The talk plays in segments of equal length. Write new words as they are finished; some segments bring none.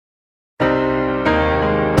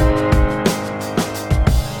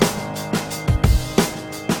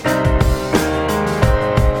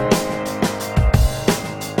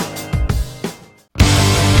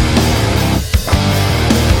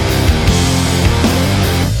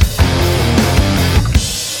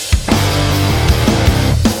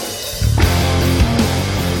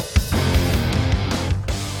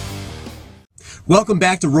Welcome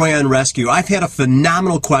back to Roy on Rescue. I've had a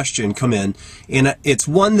phenomenal question come in, and it's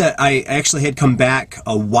one that I actually had come back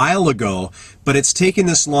a while ago, but it's taken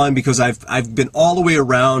this long because I've been all the way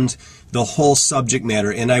around the whole subject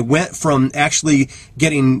matter, and I went from actually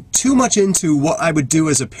getting too much into what I would do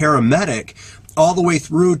as a paramedic all the way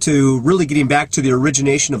through to really getting back to the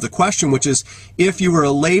origination of the question, which is, if you were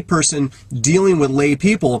a lay person dealing with lay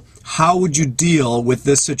people, how would you deal with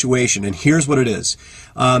this situation? And here's what it is.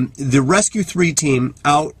 The Rescue 3 team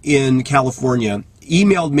out in California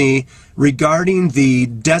emailed me regarding the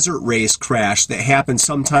desert race crash that happened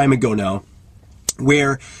some time ago now,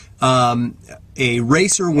 where a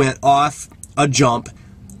racer went off a jump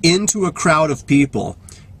into a crowd of people.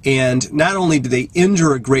 And not only did they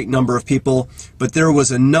injure a great number of people, but there was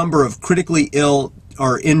a number of critically ill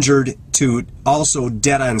or injured to also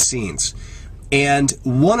dead on scenes. And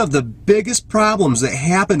one of the biggest problems that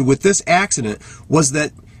happened with this accident was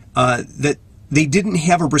that they didn't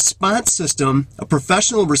have a response system, a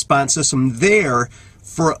professional response system there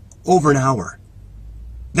for over an hour.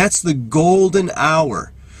 That's the golden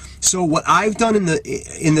hour. So what I've done in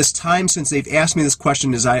this time since they've asked me this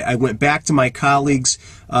question is I went back to my colleagues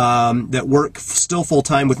that work still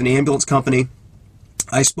full-time with an ambulance company.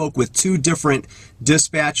 I spoke with 2 different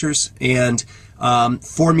dispatchers and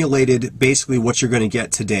formulated basically what you're going to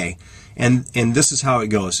get today. And this is how it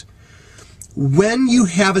goes. When you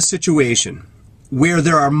have a situation where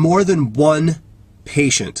there are more than one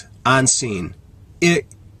patient on scene, it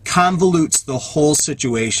convolutes the whole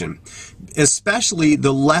situation, especially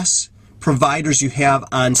the less providers you have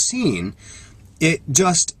on scene. It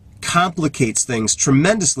just complicates things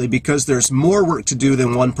tremendously because there's more work to do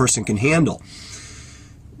than one person can handle.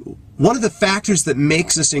 One of the factors that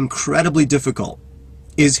makes this incredibly difficult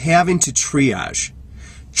is having to triage.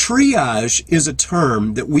 Triage is a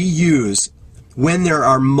term that we use when there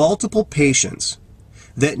are multiple patients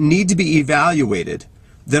that need to be evaluated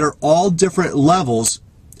that are all different levels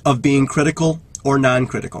of being critical or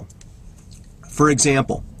non-critical. For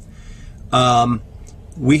example,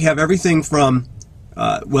 we have everything from,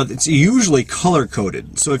 well, it's usually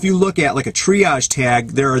color-coded. So if you look at like a triage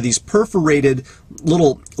tag, there are these perforated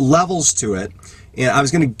little levels to it. And I was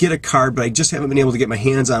going to get a card, but I just haven't been able to get my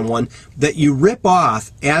hands on one, that you rip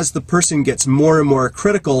off as the person gets more and more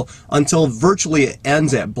critical until virtually it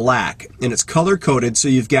ends at black. And it's color-coded, so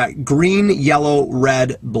you've got green, yellow,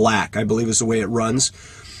 red, black, I believe is the way it runs.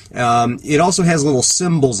 It also has little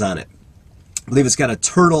symbols on it. I believe it's got a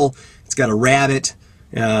turtle, it's got a rabbit,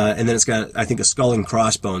 and then it's got, I think, a skull and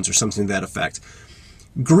crossbones or something to that effect.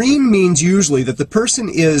 Green means usually that the person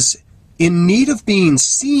is in need of being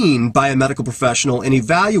seen by a medical professional and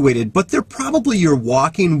evaluated, but they're probably your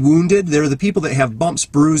walking wounded. They're the people that have bumps,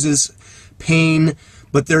 bruises, pain,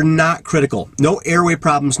 but they're not critical. No airway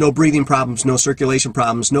problems, no breathing problems, no circulation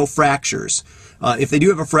problems, no fractures. If they do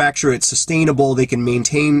have a fracture, it's sustainable. They can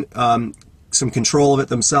maintain some control of it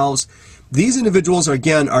themselves. These individuals,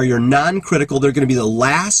 again, are your non-critical. They're going to be the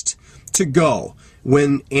last to go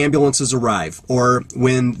when ambulances arrive or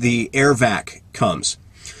when the air vac comes.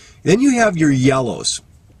 Then you have your yellows.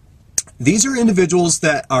 These are individuals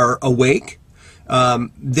that are awake.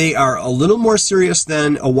 They are a little more serious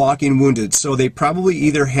than a walking wounded, so they probably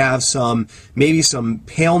either have maybe some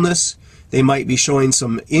paleness. They might be showing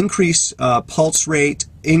some increased pulse rate,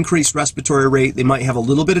 increased respiratory rate. They might have a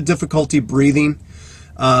little bit of difficulty breathing,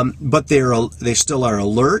 but they still are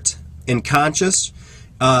alert and conscious.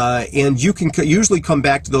 And you can usually come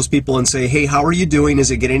back to those people and say, hey, how are you doing?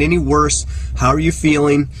 Is it getting any worse? How are you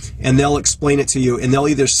feeling? And they'll explain it to you, and they'll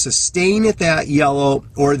either sustain at that yellow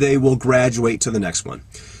or they will graduate to the next one.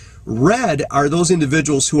 Red are those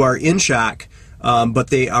individuals who are in shock,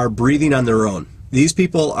 but they are breathing on their own. These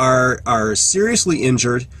people are seriously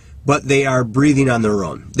injured, but they are breathing on their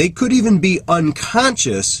own. They could even be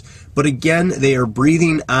unconscious, but again, they are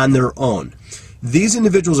breathing on their own. These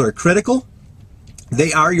individuals are critical.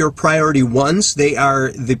 They are your priority ones. They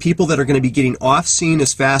are the people that are going to be getting off scene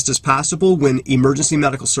as fast as possible when emergency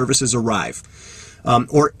medical services arrive,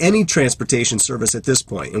 or any transportation service at this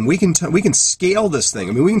point. And we can scale this thing.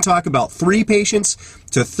 I mean, we can talk about 3 patients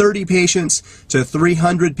to 30 patients to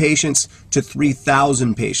 300 patients to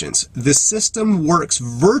 3,000 patients. The system works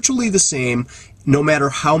virtually the same no matter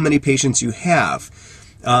how many patients you have.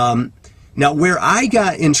 Now, where I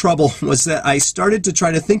got in trouble was that I started to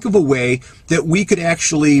try to think of a way that we could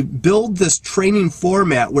actually build this training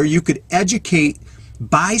format where you could educate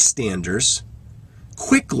bystanders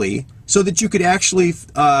quickly so that you could actually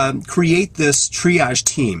create this triage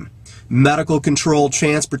team. Medical control,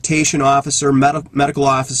 transportation officer, medical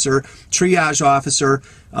officer, triage officer,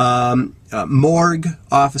 morgue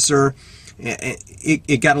officer,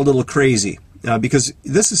 it got a little crazy. Because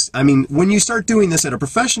this is, I mean, when you start doing this at a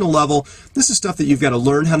professional level, this is stuff that you've got to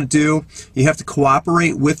learn how to do. You have to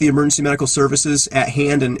cooperate with the emergency medical services at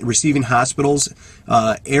hand and receiving hospitals.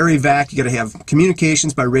 Air evac, you got to have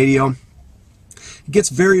communications by radio. It gets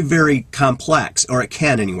very, very complex, or it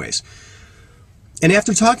can anyways. And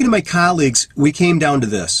after talking to my colleagues, we came down to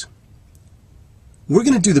this. We're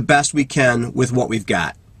going to do the best we can with what we've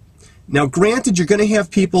got. Now, granted, you're going to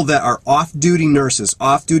have people that are off-duty nurses,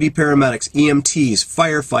 off-duty paramedics, EMTs,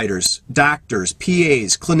 firefighters, doctors,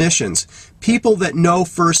 PAs, clinicians, people that know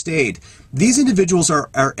first aid. These individuals are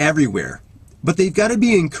everywhere, but they've got to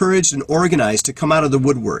be encouraged and organized to come out of the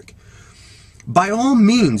woodwork. By all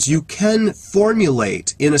means, you can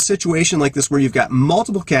formulate in a situation like this where you've got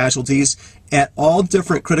multiple casualties at all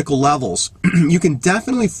different critical levels. You can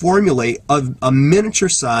definitely formulate a miniature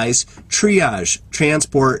size triage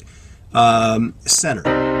transport center.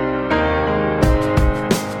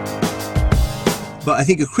 But I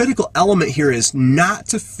think a critical element here is not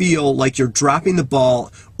to feel like you're dropping the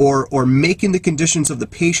ball or making the conditions of the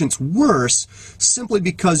patients worse simply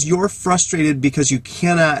because you're frustrated because you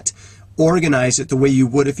cannot organize it the way you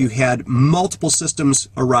would if you had multiple systems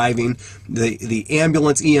arriving, the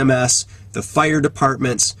ambulance, EMS, the fire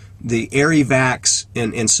departments, the air evacs,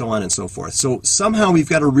 and so on and so forth. So somehow we've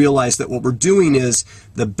got to realize that what we're doing is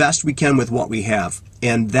the best we can with what we have,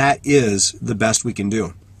 and that is the best we can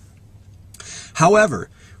do. However,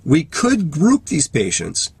 we could group these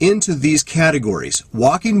patients into these categories.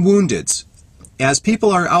 Walking woundeds. As people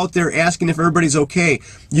are out there asking if everybody's okay,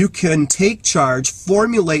 you can take charge,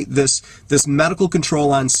 formulate this medical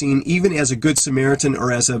control on scene, even as a good Samaritan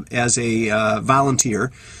or as a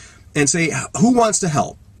volunteer, and say, who wants to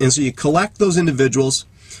help? And so you collect those individuals,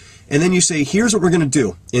 and then you say, here's what we're going to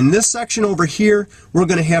do. In this section over here, we're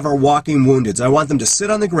going to have our walking woundeds. I want them to sit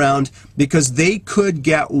on the ground because they could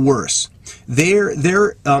get worse. Their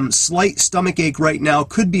slight stomach ache right now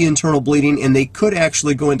could be internal bleeding, and they could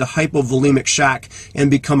actually go into hypovolemic shock and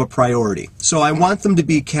become a priority. So I want them to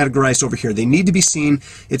be categorized over here. They need to be seen.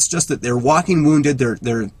 It's just that they're walking wounded.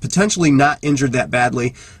 They're potentially not injured that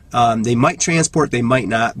badly. They might transport, they might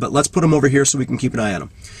not, but let's put them over here so we can keep an eye on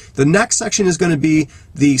them. The next section is going to be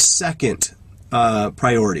the second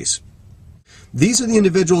priorities. These are the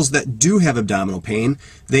individuals that do have abdominal pain.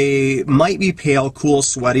 They might be pale, cool,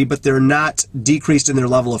 sweaty, but they're not decreased in their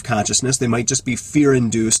level of consciousness. They might just be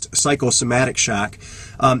fear-induced psychosomatic shock.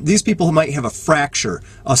 These people might have a fracture,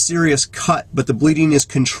 a serious cut, but the bleeding is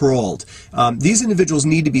controlled. These individuals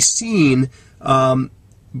need to be seen and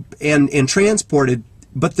transported,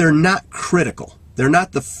 but they're not critical. They're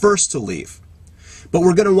not the first to leave. But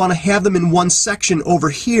we're going to want to have them in one section over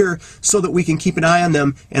here so that we can keep an eye on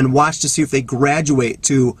them and watch to see if they graduate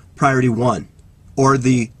to priority 1 or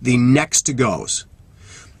the next to goes.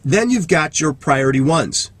 Then you've got your priority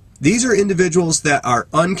 1s. These are individuals that are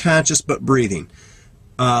unconscious but breathing,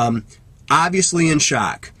 obviously in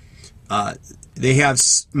shock. They have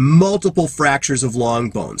multiple fractures of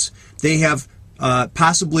long bones. They have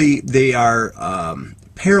possibly they are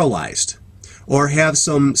paralyzed or have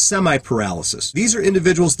some semi-paralysis. These are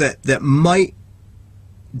individuals that might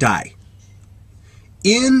die.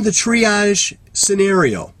 In the triage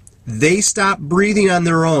scenario, they stop breathing on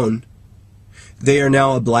their own. They are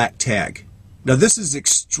now a black tag. Now this is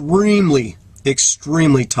extremely,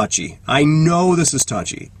 extremely touchy. I know this is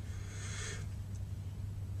touchy.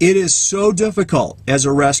 It is so difficult as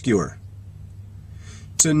a rescuer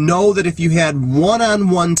to know that if you had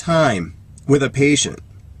one-on-one time with a patient,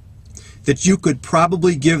 that you could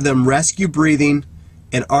probably give them rescue breathing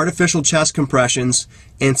and artificial chest compressions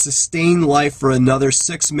and sustain life for another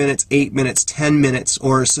 6 minutes, 8 minutes, 10 minutes,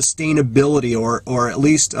 or sustainability, or at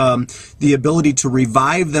least the ability to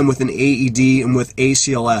revive them with an AED and with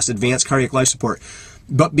ACLS, advanced cardiac life support.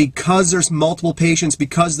 But because there's multiple patients,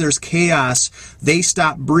 because there's chaos, they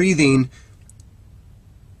stop breathing,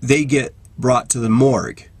 they get brought to the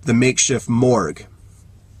morgue, the makeshift morgue,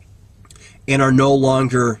 and are no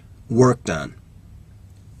longer worked on.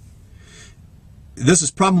 This is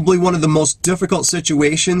probably one of the most difficult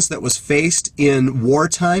situations that was faced in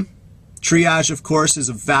wartime. Triage, of course, is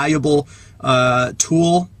a valuable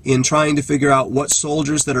tool in trying to figure out what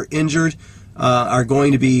soldiers that are injured are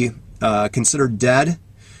going to be considered dead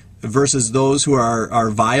versus those who are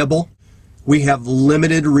viable. We have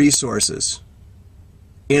limited resources.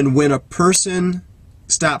 And when a person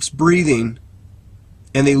stops breathing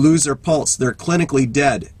and they lose their pulse, they're clinically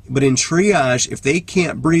dead. But in triage, if they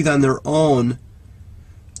can't breathe on their own,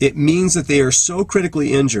 it means that they are so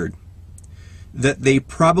critically injured that they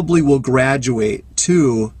probably will graduate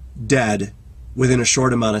to dead within a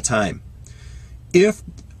short amount of time. if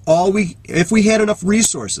we had enough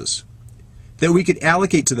resources that we could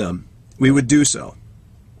allocate to them, we would do so,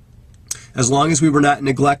 as long as we were not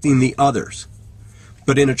neglecting the others.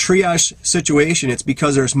 But in a triage situation, it's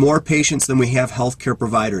because there's more patients than we have healthcare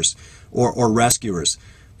providers or rescuers.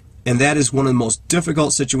 And that is one of the most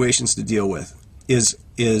difficult situations to deal with, is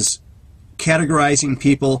categorizing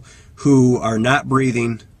people who are not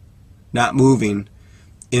breathing, not moving,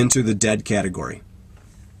 into the dead category.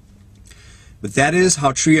 But that is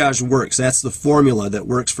how triage works. That's the formula that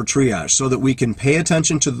works for triage, so that we can pay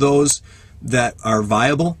attention to those that are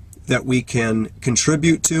viable, that we can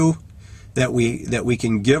contribute to, that we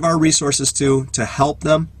can give our resources to help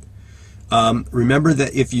them. Remember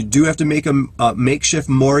that if you do have to make a makeshift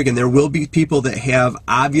morgue, and there will be people that have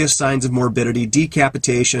obvious signs of morbidity,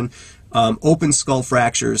 decapitation, open skull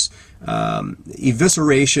fractures,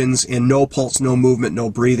 eviscerations, and no pulse, no movement, no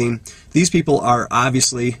breathing. These people are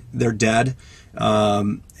obviously, they're dead.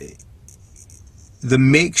 The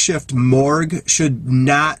makeshift morgue should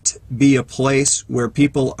not be a place where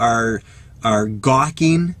people are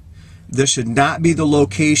gawking. This should not be the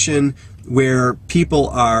location where people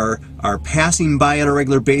are passing by on a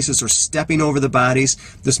regular basis or stepping over the bodies.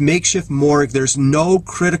 This makeshift morgue, there's no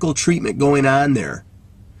critical treatment going on there.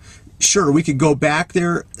 Sure, we could go back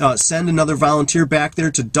there, send another volunteer back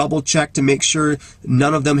there to double check to make sure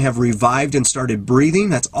none of them have revived and started breathing.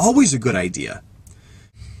 That's always a good idea.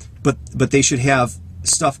 But they should have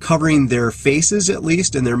stuff covering their faces at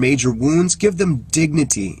least and their major wounds. Give them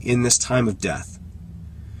dignity in this time of death.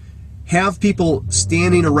 Have people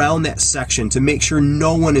standing around that section to make sure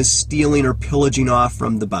no one is stealing or pillaging off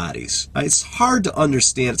from the bodies. It's hard to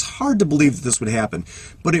understand. It's hard to believe that this would happen,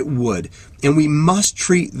 but it would. And we must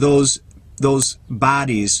treat those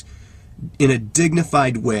bodies in a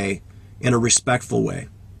dignified way, in a respectful way.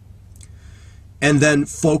 And then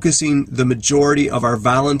focusing the majority of our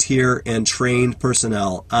volunteer and trained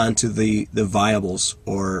personnel onto the viables,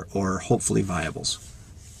 or hopefully viables.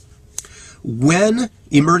 When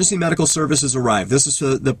emergency medical services arrive, this is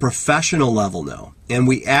the professional level now, and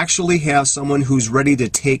we actually have someone who's ready to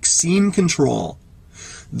take scene control.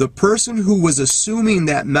 The person who was assuming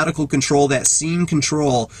that medical control, that scene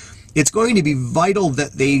control, it's going to be vital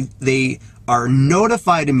that they are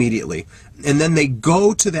notified immediately, and then they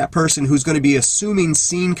go to that person who's going to be assuming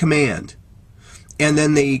scene command, and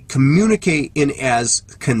then they communicate in as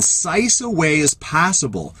concise a way as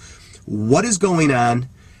possible what is going on,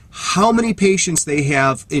 how many patients they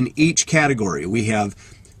have in each category. We have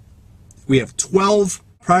 12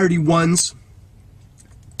 priority 1s,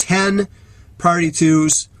 10 priority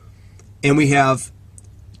 2s, and we have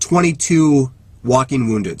 22 walking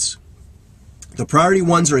woundeds. The priority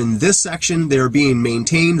 1s are in this section. They are being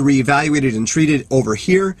maintained, reevaluated, and treated over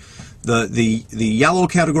here. The yellow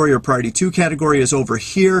category, or priority 2 category, is over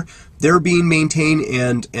here. They're being maintained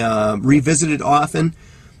and revisited often.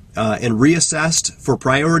 And reassessed for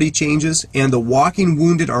priority changes, and the walking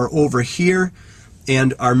wounded are over here,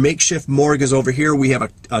 and our makeshift morgue is over here. We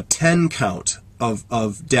have a 10 count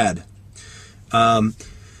of dead.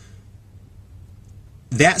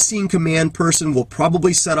 That scene command person will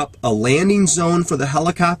probably set up a landing zone for the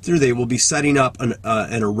helicopter. They will be setting up an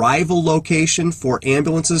arrival location for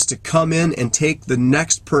ambulances to come in and take the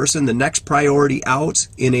next person, the next priority out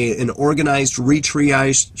in an organized,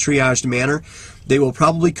 triaged manner. They will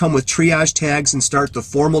probably come with triage tags and start the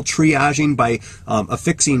formal triaging by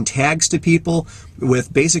affixing tags to people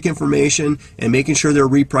with basic information and making sure they're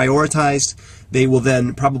reprioritized. They will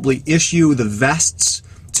then probably issue the vests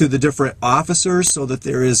to the different officers so that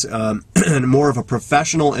there is more of a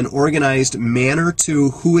professional and organized manner to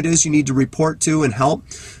who it is you need to report to and help.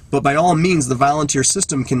 But by all means, the volunteer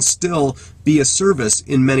system can still be a service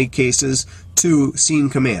in many cases to scene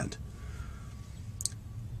command.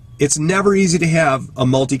 It's never easy to have a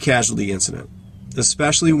multi-casualty incident,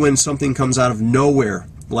 especially when something comes out of nowhere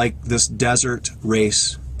like this desert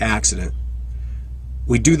race accident.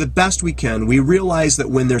 We do the best we can. We realize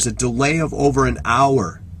that when there's a delay of over an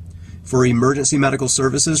hour for emergency medical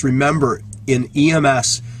services, remember, in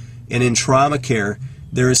EMS and in trauma care,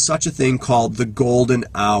 there is such a thing called the golden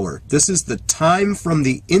hour. This is the time from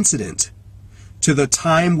the incident to the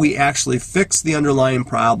time we actually fix the underlying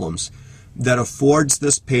problems that affords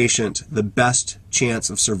this patient the best chance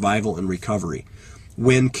of survival and recovery.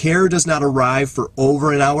 When care does not arrive for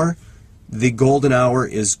over an hour, the golden hour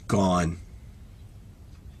is gone.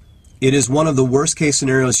 It is one of the worst case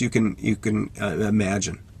scenarios you can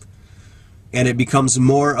imagine. And it becomes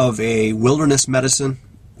more of a wilderness medicine,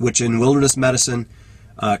 which in wilderness medicine,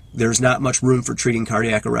 there's not much room for treating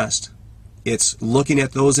cardiac arrest. It's looking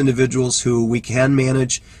at those individuals who we can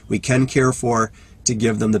manage, we can care for, to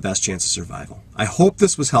give them the best chance of survival. I hope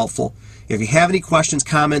this was helpful. If you have any questions,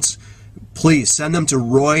 comments, please send them to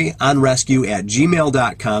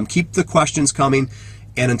royonrescue@gmail.com. Keep the questions coming,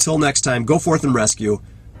 and until next time, go forth and rescue.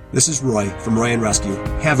 This is Roy from Roy on Rescue.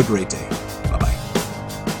 Have a great day.